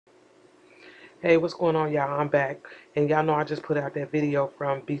Hey, what's going on, y'all? I'm back. And y'all know I just put out that video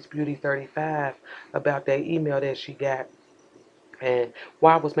from Beach Beauty 35 about that email that she got. And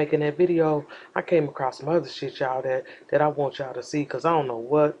while I was making that video, I came across some other shit, y'all, that I want y'all to see. Because I don't know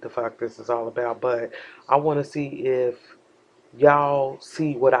what the fuck this is all about. But I want to see if y'all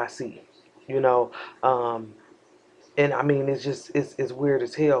see what I see. You know, um, and I mean, it's weird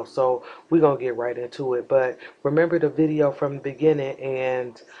as hell. So we're going to get right into it. But remember the video from the beginning,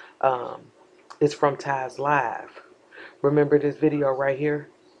 and um, it's from Ty's Live. Remember this video right here?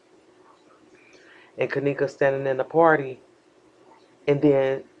 And Kenneka standing in the party, and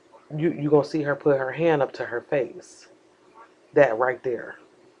then you gonna see her put her hand up to her face. That right there.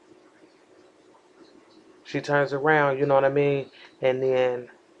 She turns around, you know what I mean? And then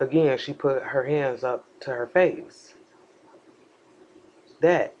again she put her hands up to her face.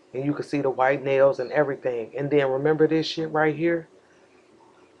 That. And you can see the white nails and everything. And then remember this shit right here?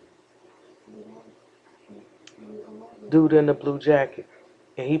 Dude in the blue jacket.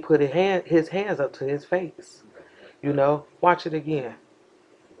 And he put his hands up to his face. You know? Watch it again.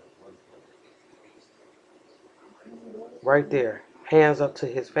 Right there. Hands up to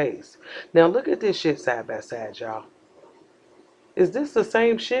his face. Now look at this shit side by side, y'all. Is this the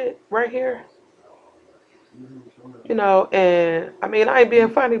same shit right here? You know, and I mean, I ain't being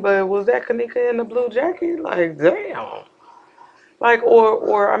funny, but was that Kenneka in the blue jacket? Like, damn. Like,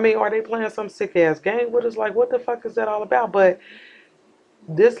 or I mean, are they playing some sick ass game with us? Like, what the fuck is that all about? But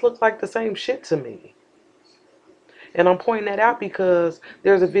this looks like the same shit to me. And I'm pointing that out because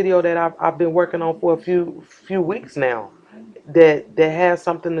there's a video that I've been working on for a few weeks now that has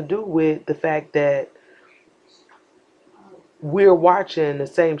something to do with the fact that we're watching the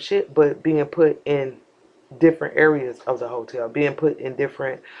same shit but being put in different areas of the hotel, being put in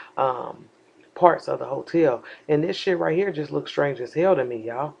different parts of the hotel. And this shit right here just looks strange as hell to me,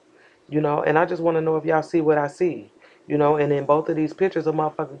 y'all. You know, and I just want to know if y'all see what I see. You know, and in both of these pictures, a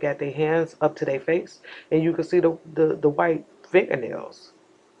motherfucker got their hands up to their face, and you can see the white fingernails.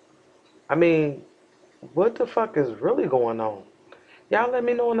 I mean, what the fuck is really going on? Y'all let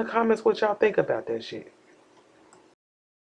me know in the comments what y'all think about that shit.